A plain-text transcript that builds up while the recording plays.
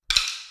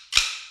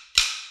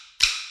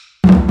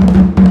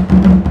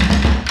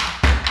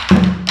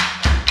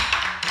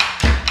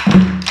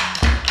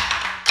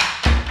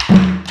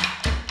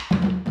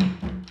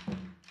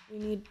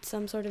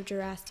some sort of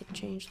drastic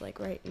change like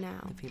right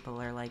now.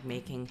 People are like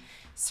making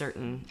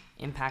certain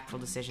impactful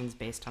decisions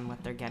based on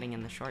what they're getting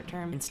in the short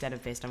term instead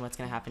of based on what's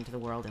going to happen to the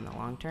world in the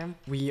long term.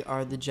 We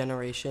are the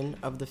generation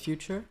of the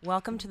future.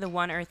 Welcome to the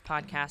One Earth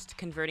podcast,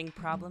 converting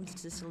problems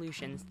to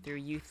solutions through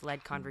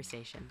youth-led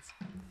conversations.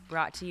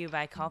 Brought to you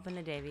by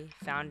Kalpana Devi,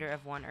 founder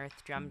of One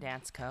Earth Drum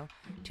Dance Co.,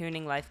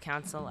 Tuning Life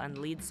Council and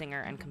lead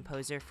singer and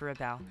composer for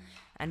Rebel.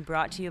 And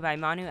brought to you by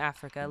Manu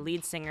Africa,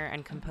 lead singer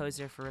and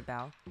composer for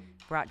Rebel.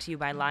 Brought to you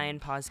by Lion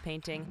Paws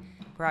Painting.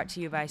 Brought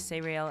to you by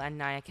Serial and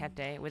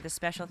Nayakete, with a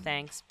special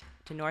thanks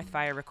to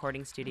Northfire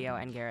Recording Studio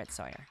and Garrett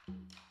Sawyer.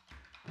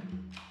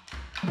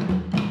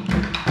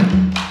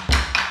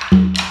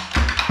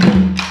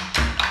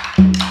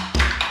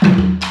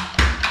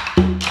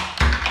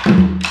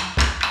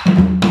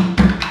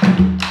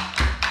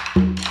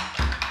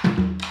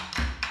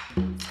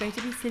 It's great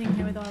to be sitting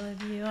here with all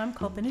of you. I'm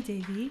Kalpana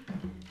Devi,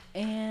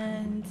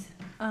 and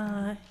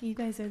you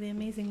guys are the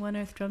amazing One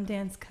Earth Drum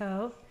Dance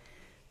Co.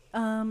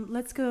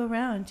 Let's go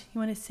around. You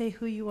want to say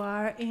who you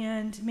are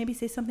and maybe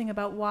say something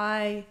about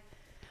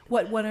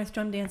what One Earth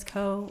Drum Dance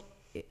Co.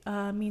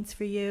 means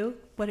for you,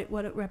 what it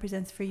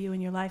represents for you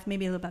in your life,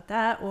 maybe a little about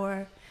that,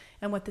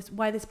 and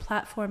why this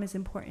platform is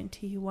important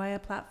to you, why a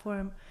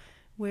platform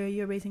where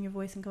you're raising your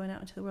voice and going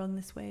out into the world in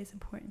this way is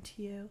important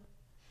to you.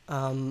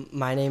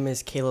 My name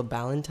is Caleb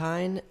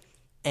Ballantyne,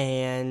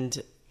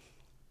 and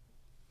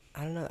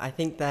I don't know, I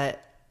think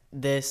that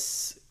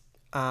this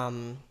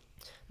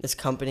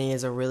company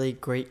is a really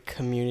great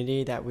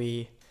community that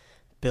we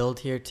build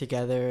here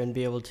together and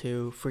be able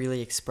to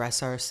freely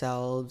express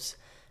ourselves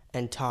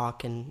and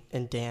talk and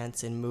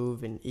dance and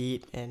move and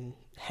eat and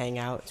hang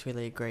out. It's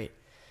really a great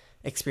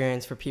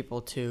experience for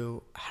people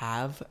to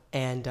have.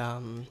 And,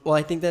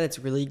 I think that it's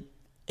really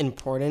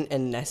important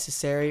and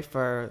necessary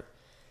for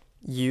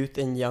youth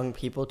and young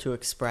people to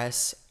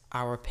express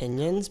our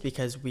opinions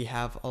because we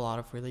have a lot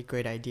of really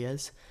great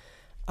ideas.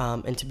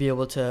 And to be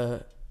able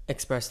to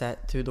express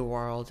that through the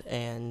world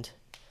and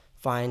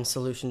find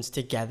solutions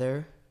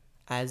together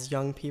as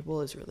young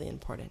people is really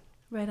important.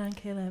 Right on,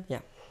 Caleb. Yeah.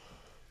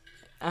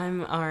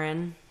 I'm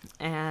Aaron,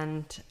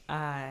 and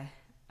I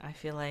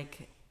feel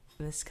like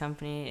this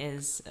company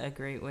is a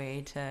great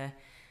way to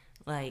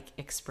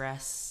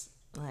express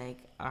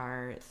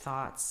our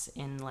thoughts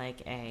in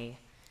a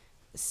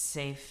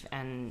safe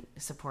and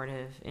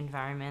supportive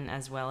environment,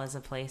 as well as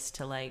a place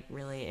to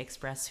really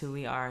express who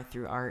we are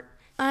through art.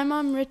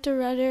 I'm Rita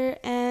Rudder,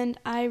 and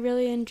I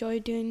really enjoy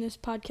doing this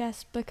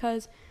podcast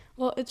because,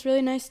 it's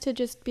really nice to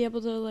just be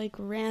able to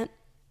rant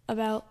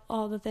about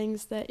all the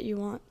things that you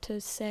want to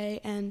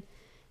say, and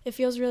it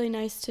feels really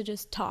nice to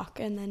just talk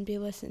and then be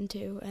listened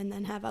to and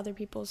then have other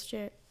people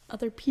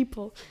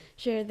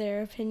share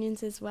their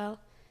opinions as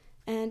well.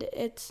 And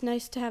it's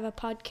nice to have a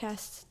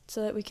podcast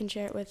so that we can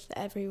share it with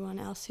everyone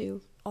else who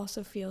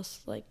also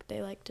feels like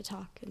they like to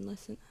talk and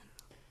listen.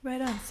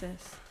 Right on,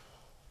 sis.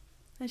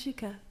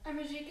 Ajika. I'm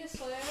Ajika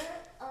Sawyer.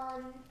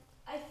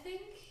 I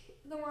think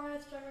the One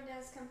Earth Drum and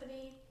Dance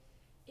Company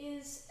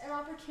is an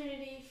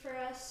opportunity for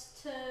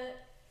us to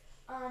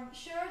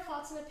share our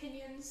thoughts and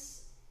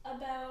opinions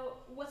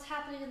about what's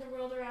happening in the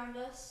world around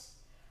us,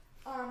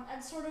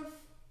 and sort of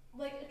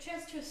a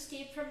chance to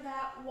escape from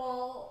that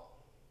while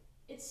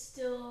it's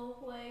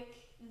still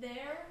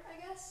there,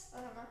 I guess.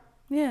 I don't know.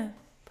 Yeah.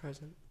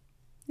 Present.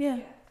 Yeah.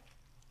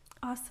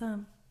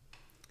 Awesome.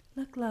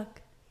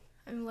 Luck.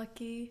 I'm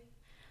lucky.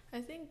 I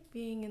think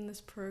being in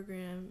this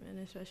program and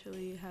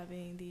especially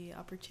having the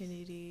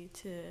opportunity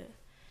to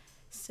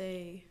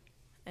say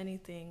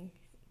anything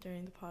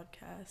during the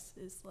podcast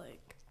is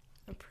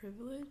a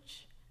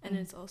privilege. And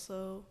it's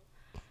also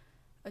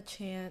a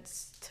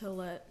chance to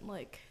let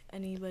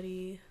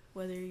anybody,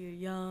 whether you're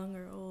young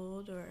or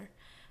old or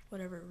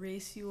whatever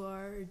race you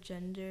are or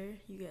gender,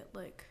 you get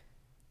a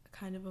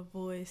kind of a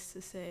voice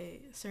to say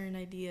certain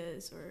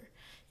ideas or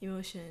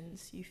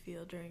emotions you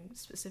feel during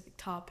specific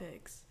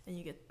topics, and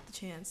you get the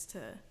chance to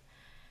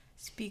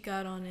speak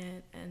out on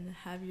it and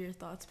have your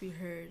thoughts be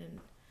heard and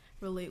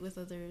relate with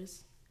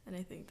others. And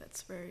I think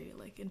that's very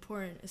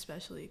important,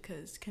 especially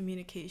because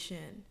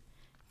communication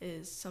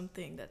is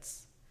something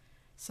that's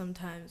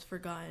sometimes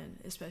forgotten,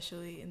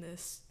 especially in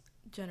this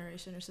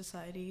generation or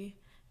society,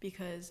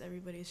 because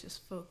everybody's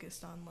just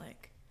focused on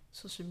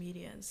social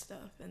media and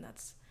stuff, and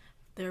that's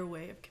their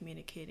way of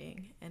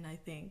communicating. And I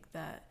think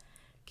that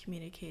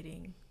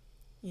communicating,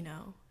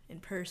 in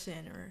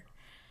person or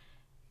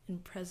in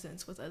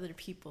presence with other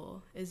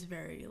people is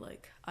very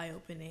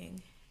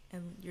eye-opening,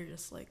 and you're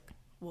just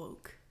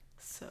woke.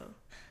 So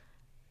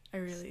I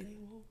really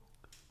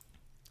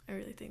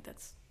think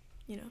that's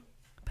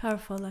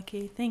Powerful,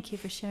 Lucky. Thank you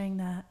for sharing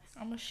that.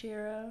 I'm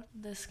Ashira.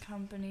 This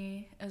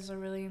company is a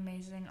really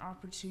amazing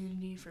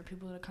opportunity for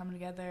people to come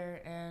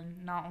together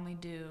and not only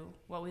do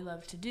what we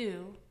love to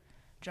do,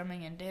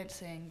 drumming and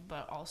dancing,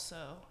 but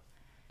also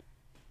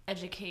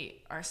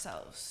educate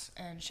ourselves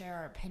and share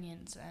our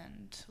opinions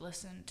and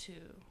listen to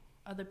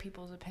other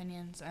people's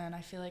opinions. And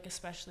I feel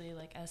especially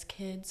as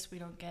kids, we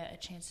don't get a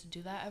chance to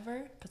do that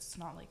ever because it's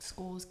not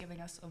school is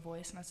giving us a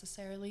voice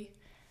necessarily.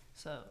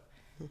 So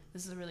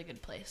this is a really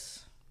good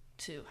place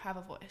to have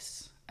a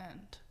voice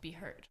and be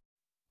heard.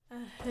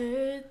 I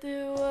heard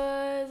there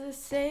was a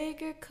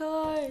sacred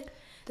chord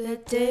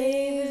that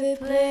David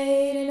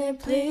played and it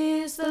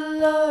pleased the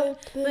Lord.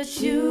 But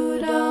you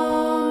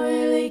don't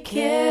really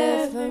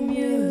care for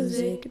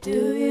music,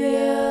 do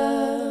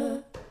ya?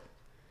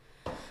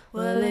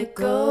 Well, it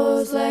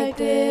goes like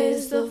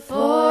this: the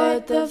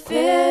fourth, the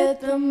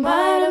fifth, the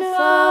minor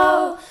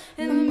fall,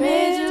 and the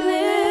major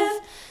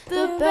lift.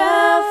 The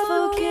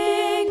baffled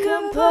king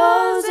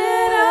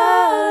composing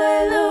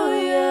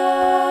hallelujah,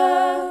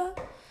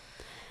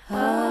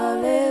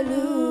 hallelujah,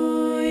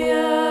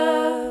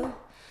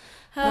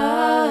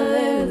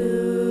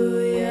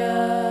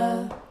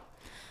 hallelujah,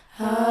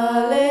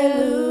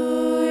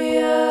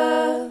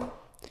 hallelujah,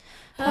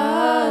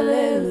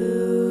 hallelujah.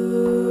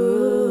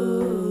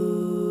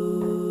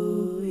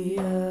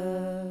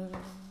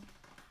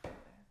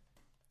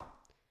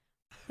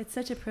 It's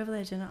such a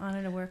privilege and an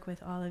honor to work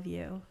with all of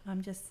you.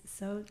 I'm just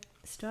so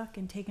struck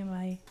and taken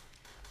by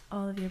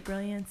all of your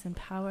brilliance and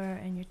power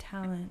and your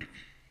talent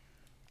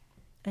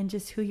and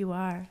just who you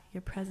are,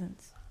 your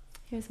presence.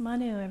 Here's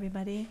Manu,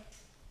 everybody.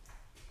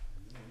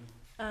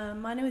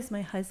 Manu is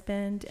my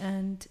husband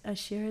and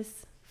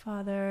Ashira's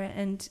father,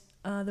 and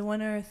the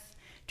One Earth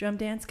Drum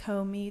Dance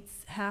Co.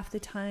 meets half the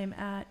time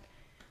at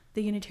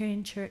the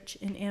Unitarian Church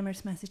in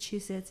Amherst,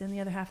 Massachusetts, and the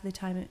other half of the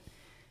time it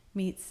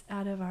meets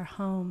out of our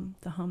home,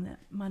 the home that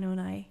Manu and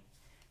I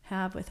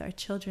have with our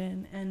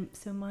children. And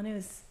so Manu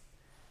is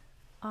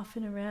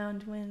often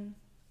around when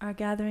our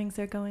gatherings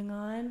are going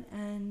on,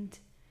 and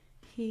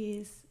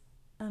he's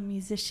a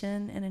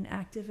musician and an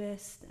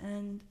activist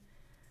and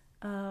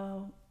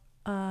a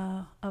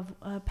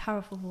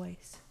powerful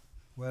voice.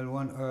 Well,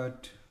 One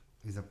Earth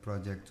is a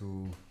project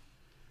to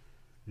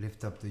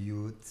lift up the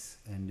youths,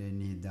 and they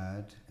need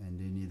that, and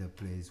they need a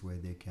place where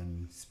they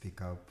can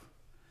speak up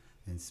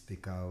and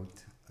speak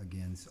out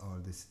against all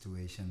the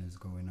situation that's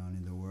going on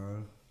in the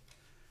world,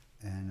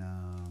 and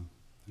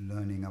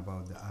learning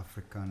about the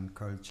African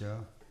culture,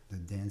 the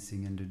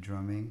dancing and the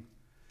drumming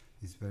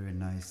is very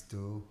nice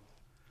too,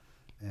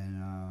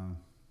 and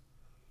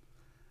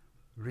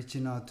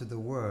reaching out to the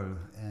world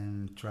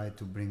and try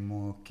to bring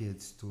more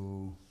kids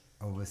to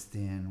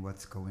understand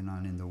what's going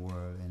on in the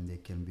world, and they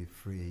can be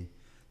free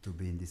to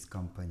be in this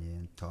company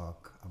and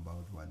talk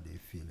about what they're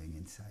feeling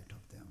inside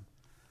of them.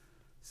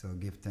 So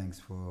give thanks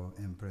for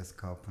Empress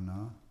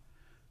Kalpana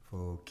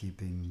for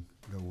keeping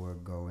the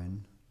work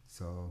going.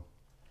 So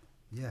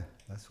yeah,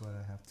 that's what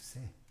I have to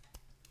say.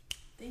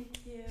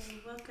 Thank you.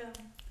 Welcome.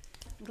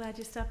 I'm glad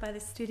you stopped by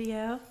the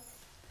studio.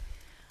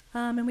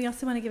 And we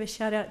also want to give a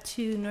shout out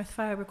to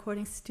Northfire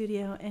Recording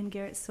Studio and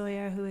Garrett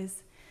Sawyer, who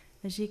is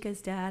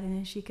Ajika's dad,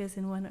 and Ajika's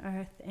in One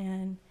Earth,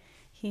 and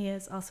he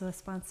is also a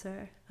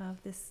sponsor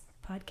of this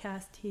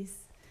podcast.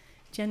 He's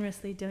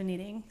generously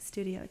donating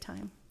studio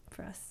time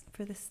for us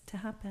for this to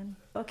happen.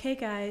 Okay,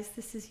 guys,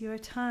 this is your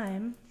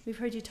time. We've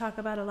heard you talk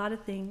about a lot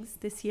of things.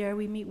 This year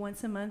we meet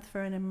once a month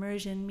for an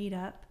immersion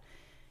meetup,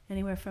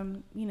 anywhere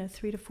from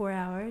 3 to 4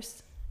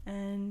 hours.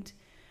 And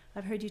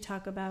I've heard you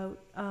talk about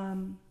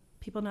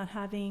people not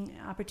having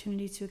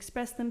opportunity to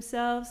express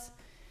themselves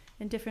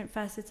in different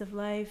facets of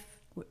life,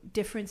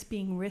 difference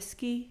being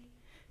risky,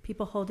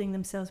 people holding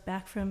themselves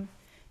back from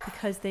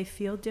because they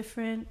feel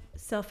different.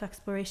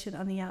 Self-exploration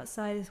on the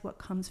outside is what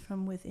comes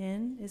from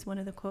within, is one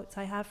of the quotes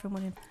I have from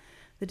one of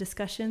the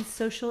discussions.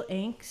 Social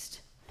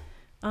angst,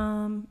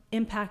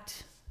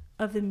 impact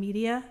of the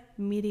media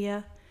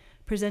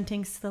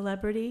presenting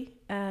celebrity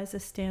as a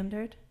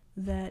standard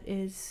that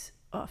is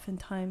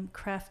oftentimes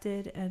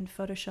crafted and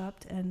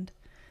photoshopped and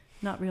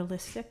not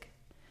realistic.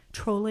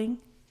 Trolling,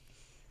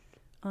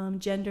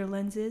 gender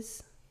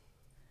lenses,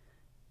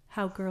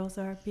 how girls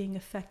are being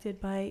affected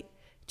by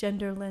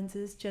gender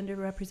lenses, gender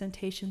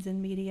representations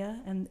in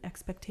media and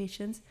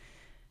expectations,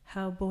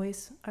 how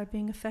boys are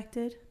being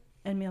affected,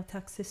 and male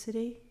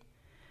toxicity.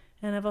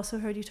 And I've also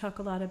heard you talk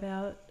a lot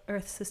about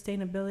Earth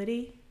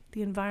sustainability,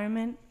 the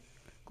environment,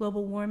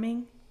 global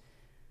warming,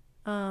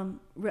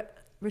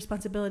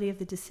 responsibility of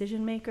the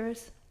decision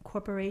makers,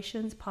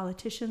 corporations,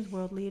 politicians,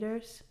 world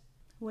leaders.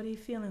 What are you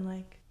feeling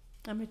like,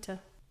 Amrita?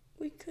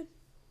 We could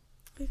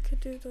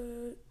do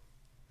the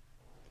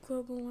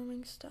global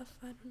warming stuff.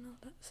 I don't know.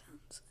 That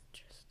sounds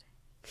interesting.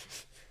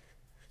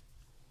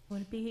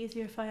 Would it be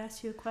easier if I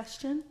asked you a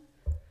question?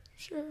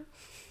 Sure.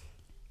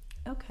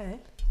 Okay.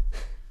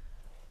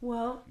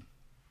 Well,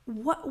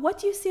 what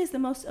do you see as the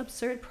most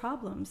absurd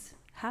problems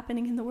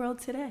happening in the world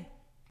today?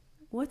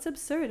 What's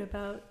absurd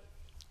about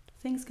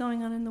things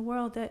going on in the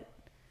world that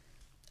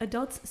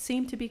adults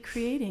seem to be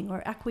creating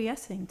or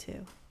acquiescing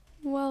to?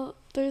 Well,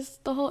 there's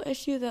the whole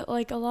issue that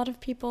a lot of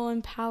people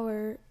in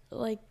power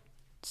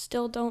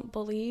still don't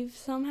believe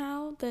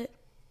somehow that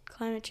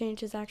climate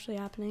change is actually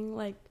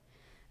happening.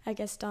 I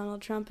guess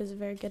Donald Trump is a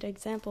very good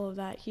example of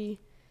that. He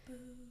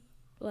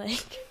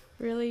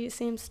really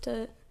seems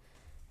to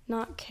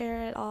not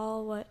care at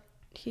all what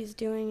he's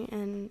doing,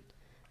 and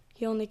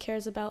he only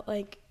cares about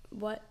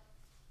what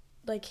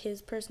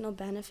his personal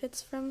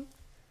benefits from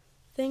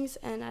things,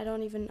 and I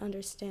don't even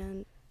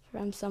understand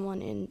from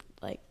someone in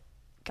like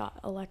got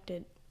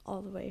elected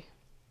all the way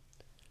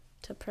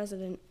to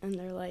president, and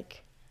they're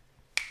like,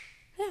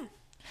 yeah,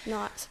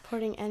 not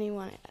supporting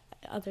anyone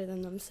other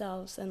than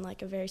themselves, and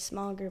like a very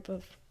small group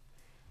of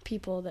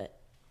people that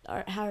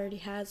already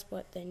has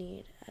what they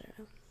need. I don't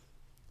know.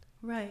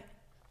 Right.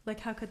 Like,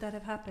 how could that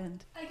have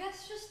happened? I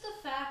guess just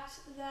the fact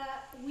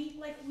that we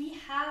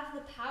have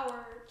the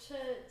power to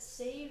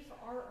save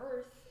our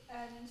Earth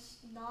and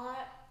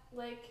not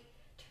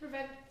to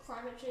prevent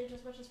climate change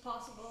as much as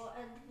possible,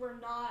 and we're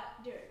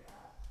not doing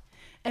that.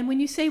 And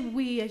when you say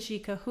we,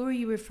 Ajika, who are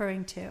you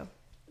referring to?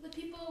 The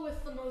people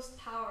with the most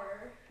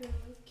power who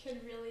can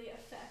really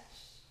affect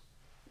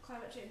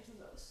climate change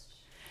the most.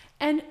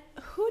 And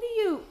who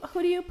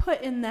do you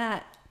put in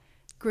that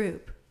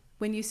group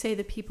when you say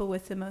the people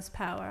with the most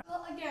power?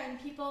 Well, again,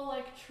 people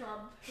like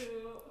Trump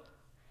who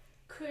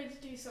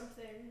could do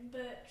something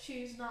but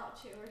choose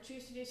not to, or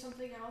choose to do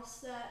something else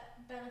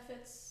that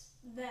benefits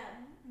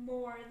them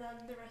more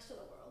than the rest of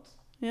the world.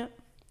 Yeah.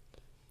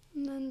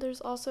 And then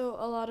there's also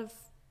a lot of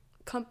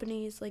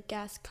companies, like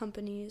gas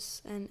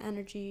companies and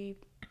energy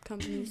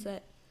companies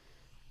that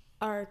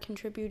are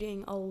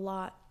contributing a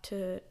lot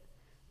to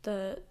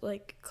the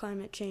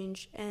climate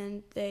change,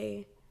 and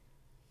they've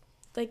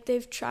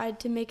tried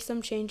to make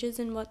some changes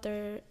in what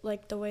they're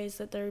the ways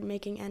that they're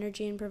making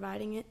energy and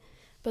providing it,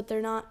 but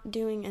they're not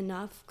doing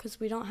enough because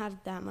we don't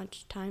have that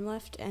much time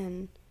left,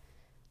 and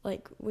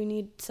we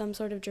need some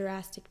sort of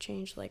drastic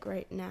change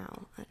right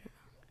now. I don't know.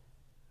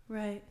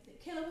 Right.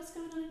 Kayla, what's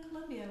going on in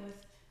Colombia with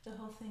the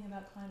whole thing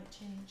about climate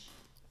change?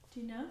 Do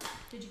you know?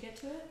 Did you get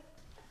to it?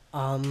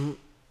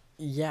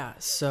 Yeah,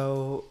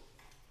 so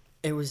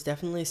it was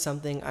definitely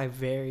something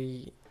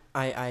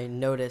I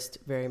noticed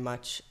very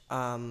much,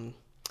 in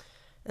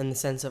the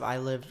sense of I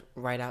lived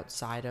right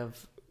outside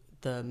of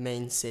the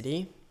main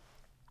city.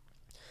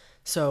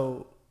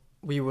 So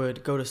we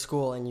would go to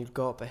school and you'd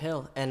go up a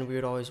hill, and we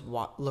would always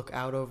look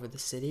out over the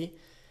city,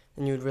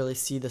 and you would really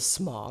see the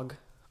smog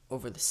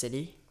over the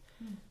city.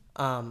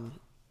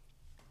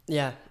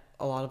 Yeah,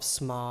 a lot of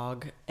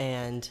smog,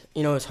 and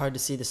it was hard to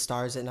see the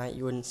stars at night.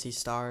 You wouldn't see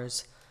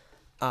stars.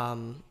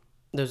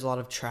 There's a lot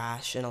of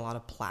trash and a lot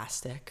of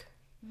plastic.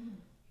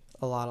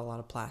 A lot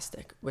of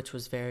plastic, which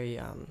was very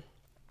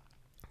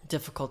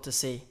difficult to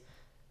see.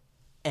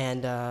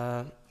 And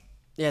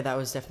that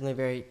was definitely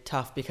very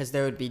tough, because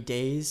there would be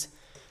days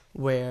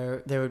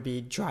where there would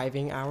be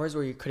driving hours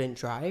where you couldn't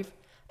drive,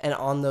 and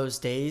on those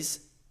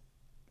days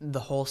the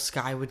whole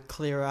sky would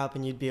clear up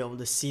and you'd be able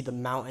to see the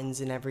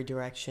mountains in every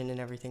direction and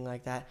everything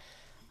like that.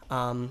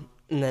 And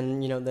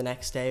then the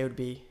next day it would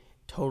be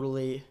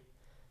totally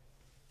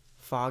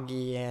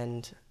foggy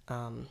and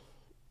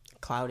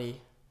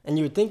cloudy, and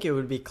you would think it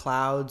would be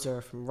clouds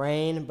or from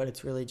rain, but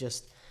it's really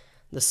just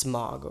the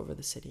smog over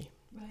the city.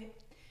 Right.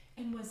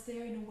 And was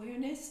there an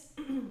awareness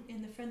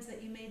in the friends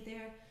that you made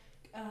there,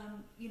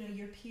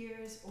 your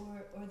peers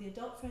or the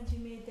adult friends you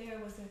made there?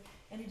 Was there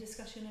any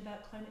discussion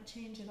about climate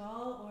change at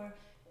all, or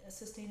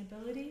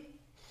sustainability?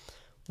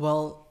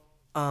 Well,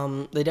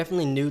 they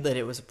definitely knew that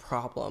it was a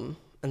problem,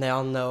 and they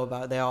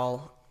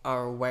all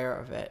are aware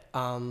of it.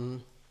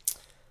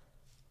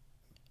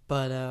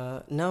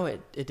 But no,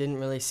 it didn't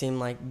really seem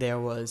like there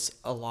was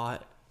a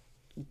lot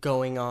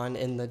going on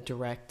in the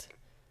direct,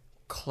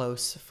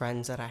 close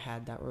friends that I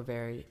had that were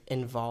very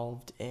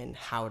involved in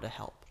how to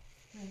help.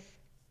 Right.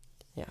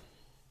 Yeah.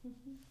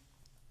 Mm-hmm.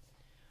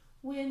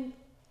 When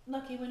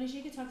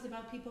Ajika talks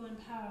about people in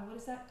power, what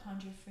does that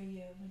conjure for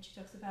you? When she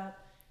talks about,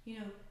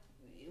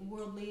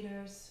 world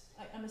leaders,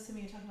 I'm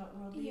assuming you're talking about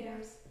world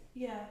leaders.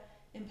 Yeah,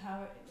 in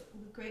power,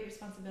 great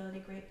responsibility,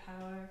 great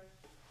power.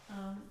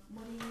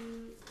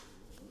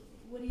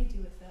 What do you do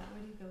with that?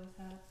 Where do you go with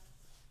that?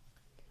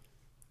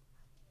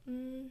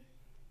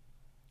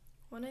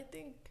 When I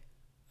think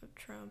of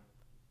Trump,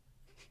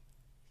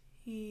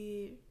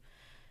 he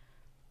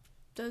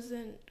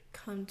doesn't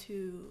come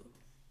to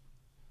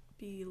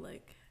be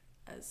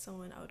as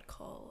someone I would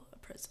call a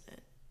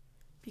president.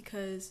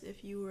 Because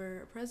if you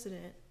were a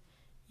president,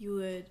 you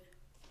would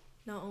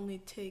not only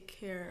take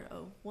care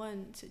of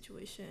one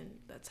situation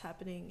that's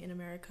happening in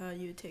America,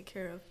 you would take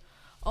care of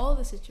all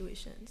the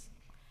situations.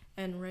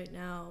 And right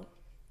now,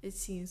 it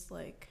seems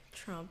like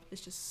Trump is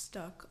just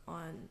stuck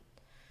on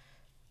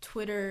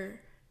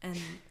Twitter, and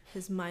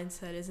his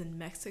mindset is in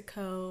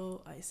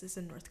Mexico, ISIS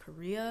in North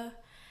Korea,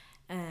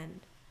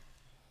 and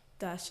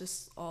that's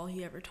just all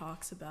he ever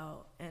talks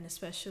about, and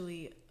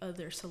especially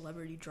other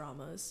celebrity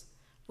dramas,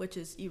 which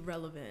is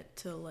irrelevant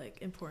to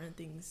important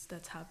things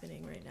that's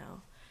happening right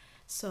now.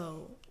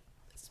 So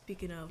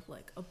speaking of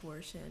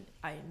abortion,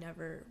 I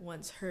never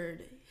once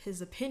heard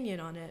his opinion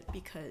on it,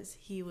 because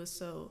he was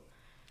so,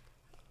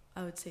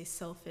 I would say,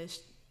 selfish,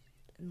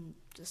 and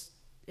just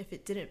if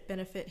it didn't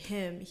benefit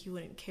him, he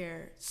wouldn't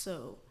care.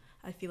 So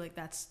I feel like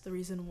that's the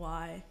reason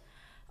why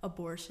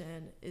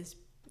abortion is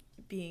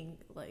being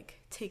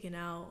taken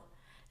out,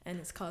 and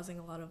it's causing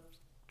a lot of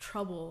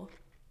trouble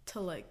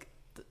to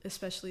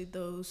especially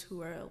those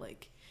who are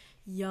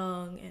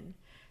young and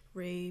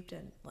raped,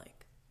 and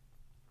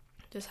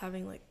just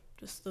having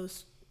just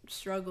those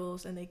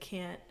struggles, and they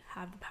can't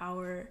have the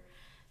power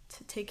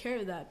to take care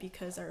of that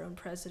because our own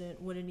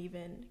president wouldn't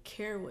even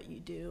care what you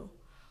do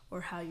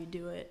or how you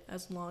do it.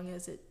 As long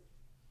as it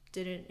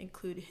didn't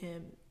include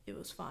him, it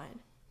was fine.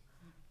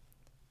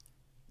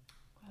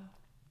 Wow.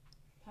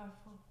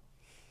 Powerful.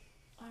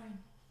 Aaron,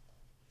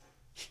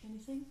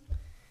 anything?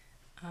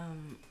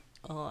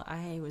 Well,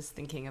 I was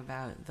thinking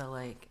about the,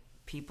 like,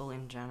 people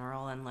in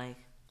general and, like,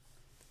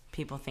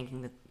 people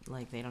thinking that,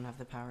 like, they don't have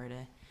the power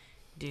to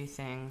do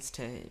things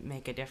to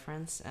make a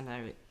difference.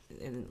 And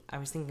I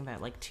was thinking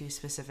about, like, two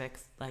specific,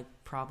 like,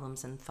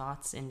 problems and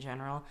thoughts in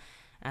general.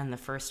 And the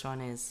first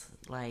one is,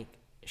 like,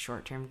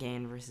 short-term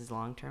gain versus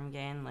long-term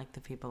gain. Like,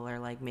 the people are,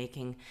 like,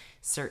 making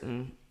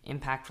certain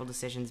impactful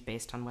decisions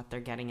based on what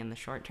they're getting in the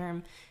short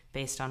term,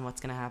 based on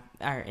what's going to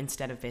happen, or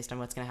instead of based on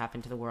what's going to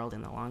happen to the world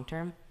in the long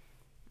term.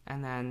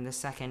 And then the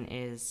second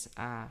is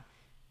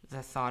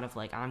the thought of,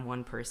 like, I'm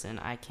one person,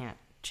 I can't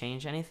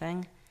change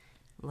anything.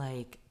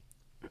 Like,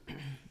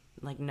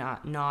 like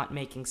not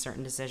making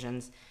certain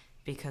decisions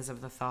because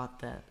of the thought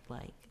that,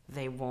 like,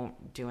 they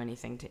won't do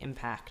anything to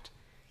impact,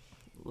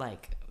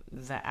 like,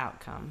 the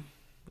outcome,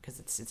 because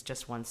it's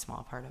just one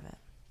small part of it.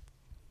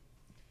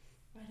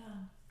 Right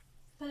on.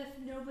 But if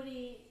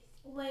nobody,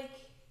 like,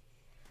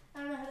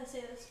 I don't know how to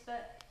say this,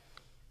 but,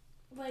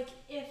 like,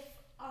 if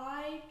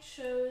I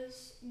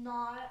chose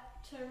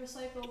not to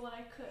recycle what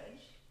I could,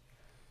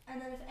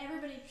 and then if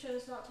everybody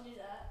chose not to do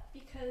that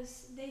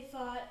because they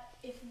thought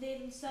if they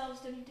themselves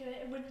didn't do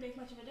it, it wouldn't make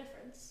much of a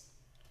difference.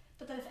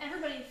 But then if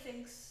everybody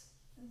thinks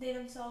they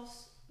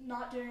themselves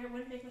not doing it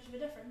wouldn't make much of a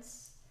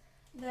difference,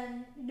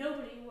 then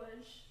nobody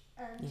would.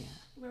 And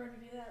where would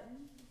we be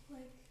then?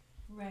 Like,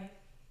 right.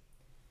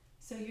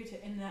 So you're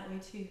in that way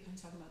too, you're kind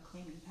of talking about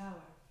claiming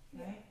power,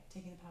 right?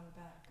 Taking the power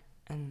back.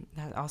 And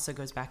that also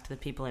goes back to the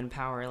people in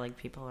power. Like,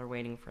 people are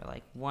waiting for,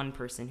 like, one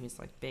person who's,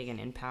 like, big and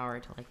in power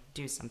to, like,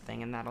 do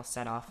something, and that'll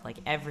set off, like,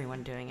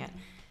 everyone doing it.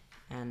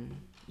 And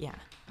yeah,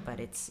 but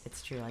it's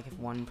true. Like, if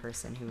one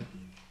person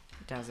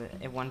does it,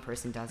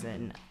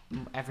 and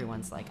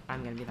everyone's like,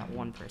 I'm gonna be that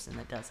one person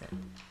that does it,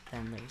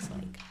 then there's,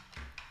 like,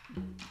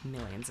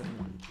 millions of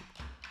one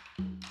people.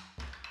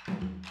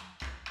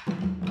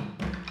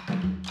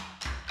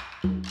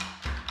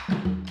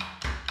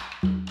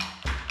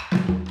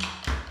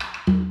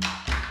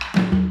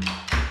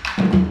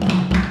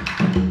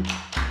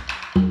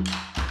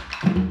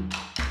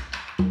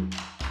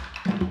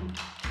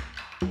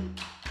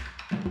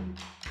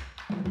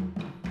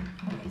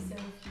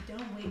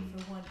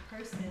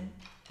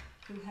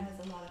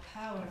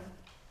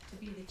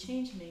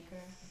 Change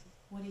maker,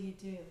 what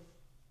do?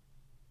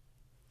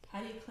 How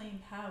do you claim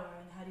power,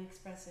 and how do you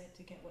express it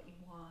to get what you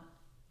want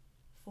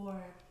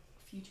for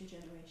future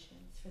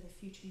generations, for the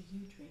future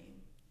you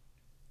dream?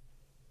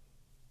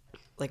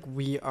 Like,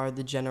 we are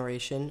the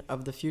generation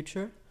of the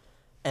future,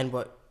 and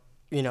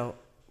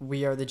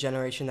we are the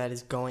generation that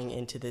is going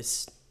into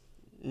this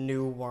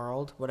new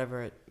world,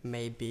 whatever it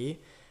may be,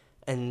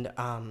 and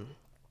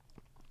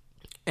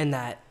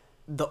that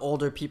the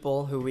older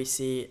people who we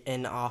see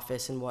in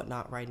office and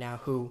whatnot right now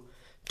who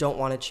don't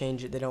want to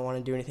change it, they don't want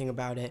to do anything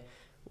about it,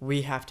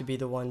 we have to be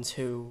the ones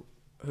who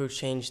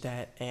change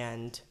that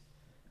and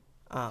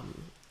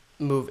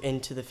move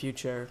into the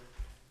future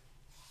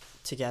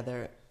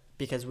together,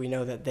 because we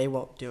know that they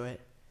won't do it,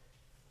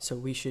 so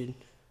we should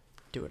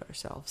do it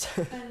ourselves.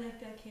 I like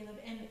that, Caleb.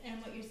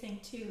 And what you're saying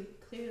too,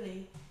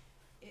 clearly,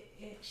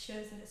 it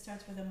shows that it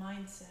starts with a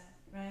mindset,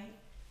 right?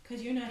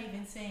 Because you're not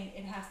even saying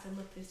it has to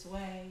look this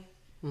way,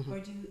 or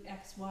do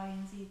X, Y,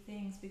 and Z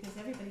things, because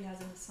everybody has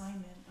an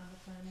assignment on the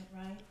planet,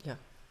 right? Yeah.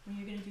 When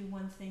you're going to do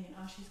one thing, and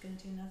Ashi's going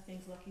to do another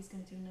thing, Lucky's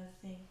going to do another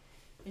thing,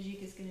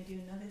 Ajika's going to do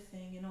another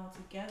thing, and all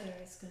together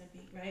it's going to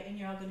be, right? And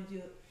you're all going to do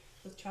it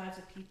with tribes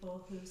of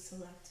people who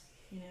select,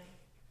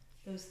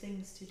 those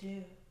things to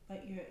do.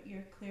 But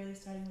you're clearly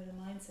starting with a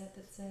mindset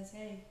that says,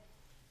 hey,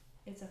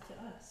 it's up to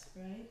us,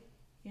 right?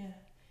 Yeah.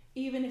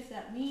 Even if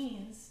that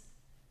means,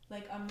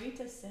 like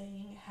Amrita's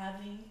saying,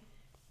 having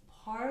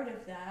part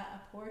of that,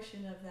 a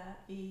portion of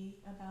that, be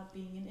about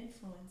being an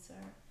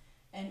influencer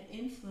and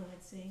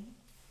influencing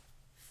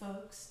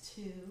folks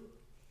to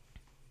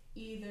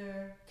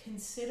either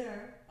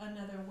consider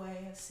another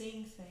way of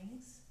seeing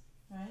things,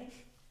 right?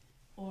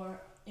 Or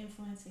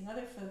influencing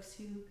other folks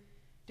who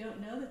don't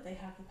know that they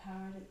have the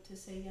power to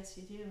say yes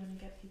you do, and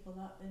get people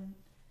up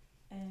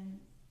and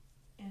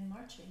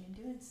marching and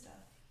doing stuff,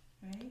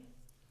 right?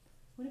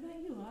 What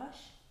about you, Ash?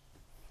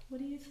 What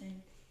do you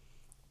think?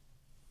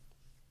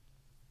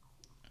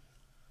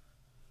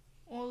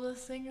 Well, the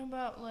thing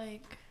about,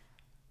 like,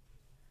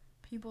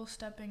 people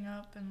stepping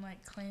up and,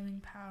 like, claiming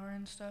power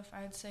and stuff,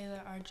 I'd say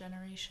that our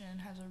generation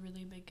has a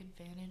really big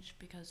advantage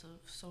because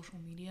of social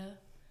media.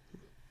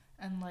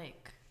 And,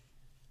 like,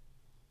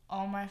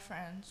 all my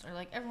friends, or,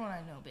 like, everyone I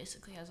know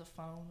basically has a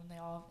phone, and they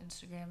all have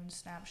Instagram and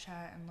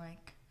Snapchat, and,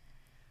 like,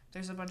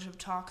 there's a bunch of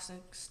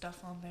toxic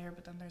stuff on there,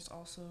 but then there's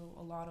also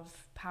a lot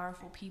of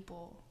powerful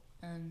people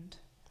and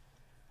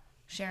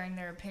sharing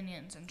their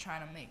opinions and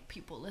trying to make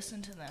people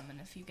listen to them. And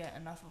if you get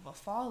enough of a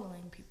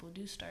following, people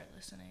do start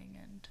listening.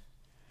 And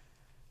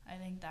I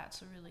think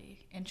that's a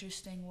really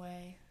interesting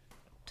way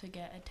to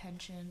get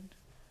attention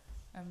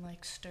and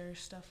like stir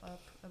stuff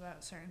up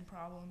about certain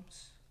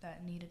problems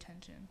that need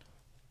attention.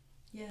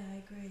 Yeah, I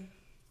agree.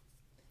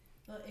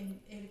 Well,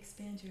 it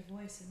expands your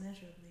voice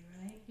immeasurably,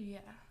 right? Yeah.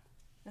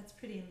 That's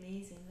pretty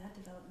amazing. That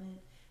development,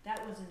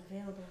 that wasn't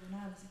available when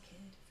I was a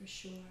kid, for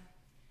sure.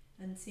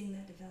 And seeing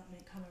that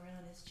development come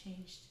around has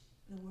changed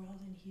the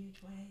world in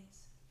huge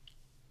ways.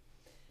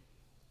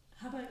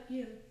 How about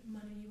you,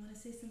 Manu? You want to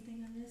say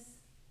something on this?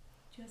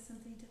 Do you have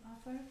something to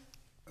offer?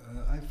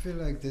 I feel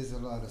like there's a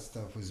lot of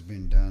stuff has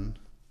been done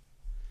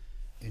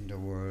in the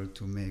world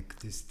to make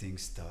this thing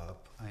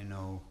stop. I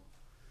know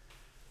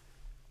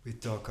we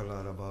talk a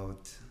lot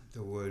about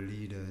the world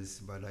leaders,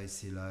 but I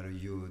see a lot of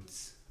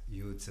youths.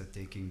 Youths are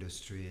taking the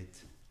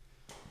street.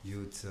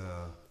 Youths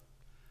are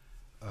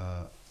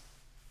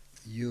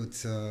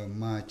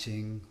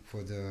marching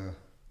for the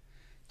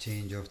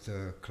change of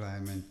the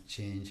climate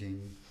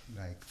changing,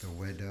 like the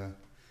weather.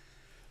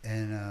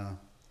 And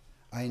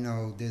I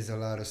know there's a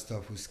lot of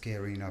stuff who's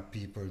scaring up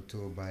people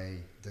too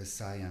by the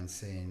science,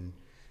 saying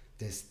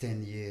there's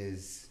 10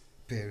 years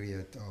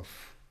period of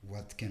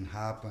what can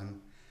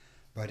happen.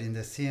 But in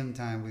the same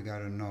time, we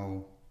gotta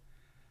know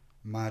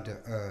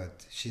Mother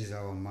Earth, she's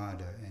our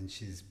mother, and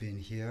she's been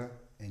here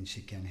and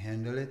she can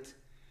handle it.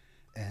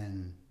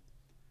 And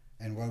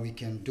what we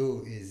can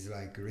do is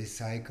like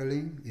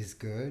recycling is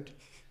good,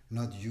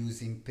 not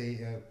using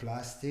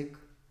plastic.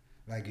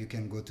 Like you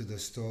can go to the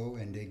store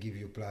and they give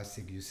you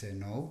plastic, you say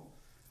no,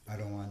 I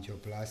don't want your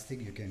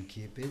plastic, you can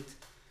keep it,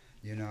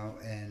 you know.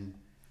 And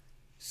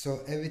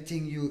so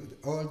everything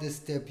all the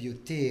step you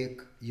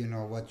take, you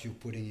know, what you're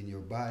putting in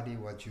your body,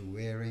 what you're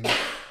wearing,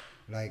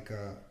 like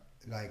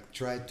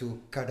try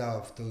to cut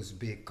off those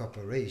big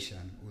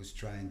corporations who's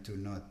trying to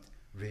not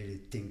really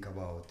think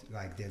about,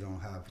 like they don't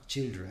have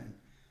children,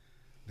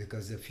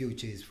 because the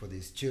future is for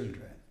these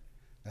children.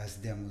 That's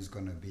them who's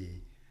gonna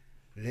be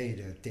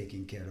later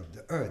taking care of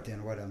the earth.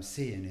 And what I'm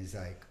seeing is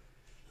like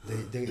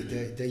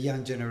the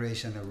young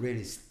generation are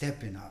really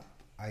stepping up.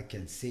 I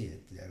can see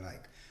it. They're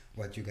like,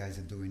 what you guys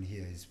are doing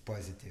here is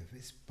positive,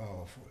 it's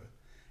powerful.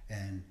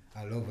 And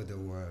all over the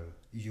world,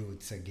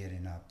 youths are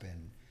getting up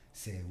and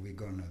say, we're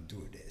gonna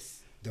do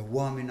this. The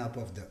warming up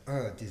of the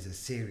earth is a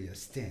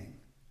serious thing.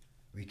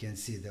 We can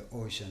see the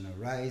ocean are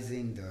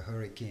rising, the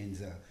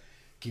hurricanes are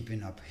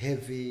keeping up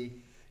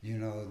heavy, you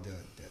know,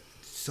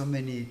 so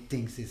many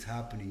things is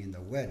happening in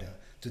the weather.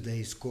 Today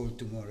is cold,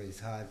 tomorrow is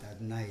hot, at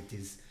night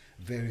is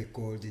very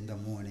cold, in the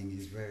morning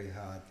is very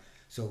hot.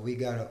 So we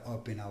gotta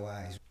open our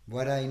eyes.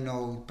 What I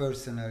know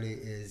personally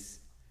is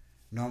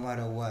no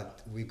matter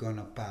what, we're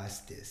gonna pass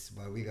this,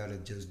 but we gotta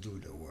just do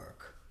the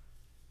work.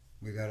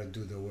 We gotta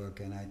do the work,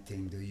 and I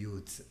think the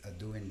youths are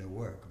doing the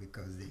work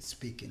because they're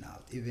speaking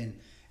out, even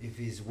if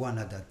it's one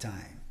at a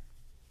time,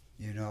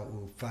 you know,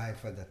 or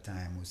 5 at a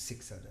time, or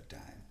 6 at a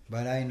time.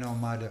 But I know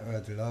Mother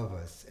Earth loves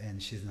us,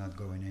 and she's not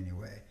going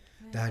anywhere.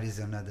 Right. That is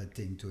another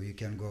thing too. You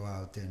can go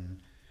out and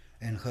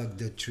hug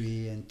the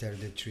tree and tell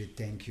the tree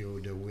thank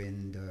you, the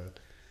wind.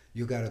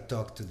 You gotta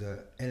talk to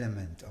the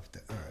element of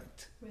the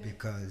earth, right,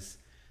 because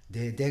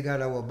they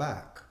got our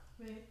back,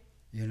 right,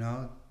 you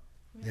know.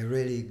 Right. They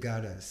really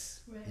got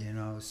us, right, you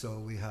know, so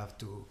we have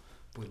to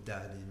put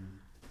that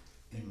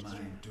in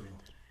mind too.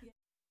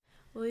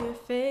 Well, your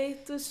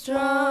faith was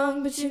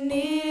strong, but you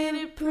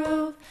needed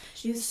proof.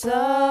 You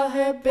saw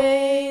her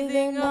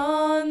bathing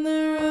on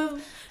the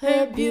roof,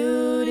 her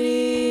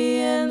beauty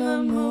and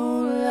the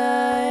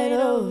moonlight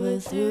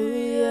overthrew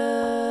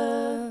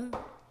you.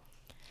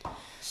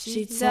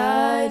 She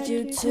tied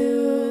you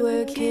to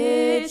her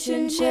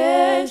kitchen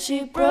chair,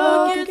 she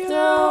broke your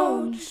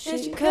throne,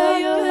 she cut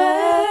your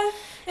hair,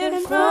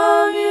 and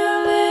from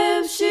your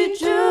lips she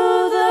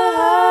drew the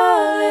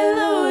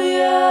hallelujah.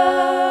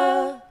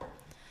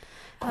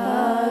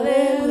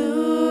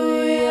 Hallelujah.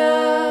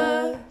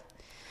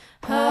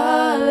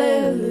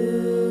 Hallelujah.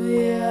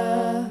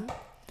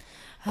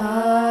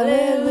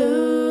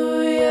 Hallelujah.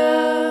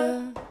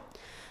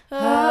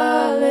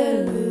 Hallelujah.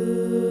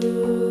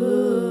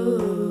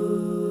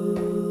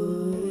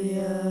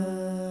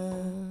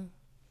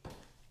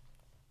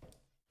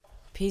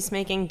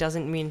 Peacemaking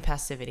doesn't mean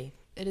passivity.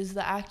 It is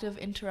the act of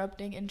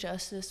interrupting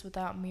injustice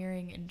without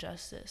mirroring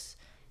injustice.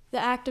 The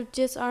act of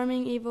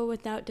disarming evil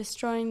without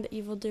destroying the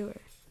evildoer.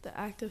 The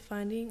act of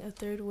finding a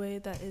third way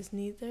that is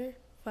neither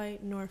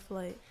fight nor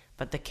flight,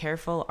 but the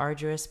careful,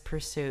 arduous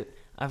pursuit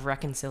of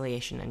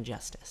reconciliation and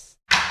justice.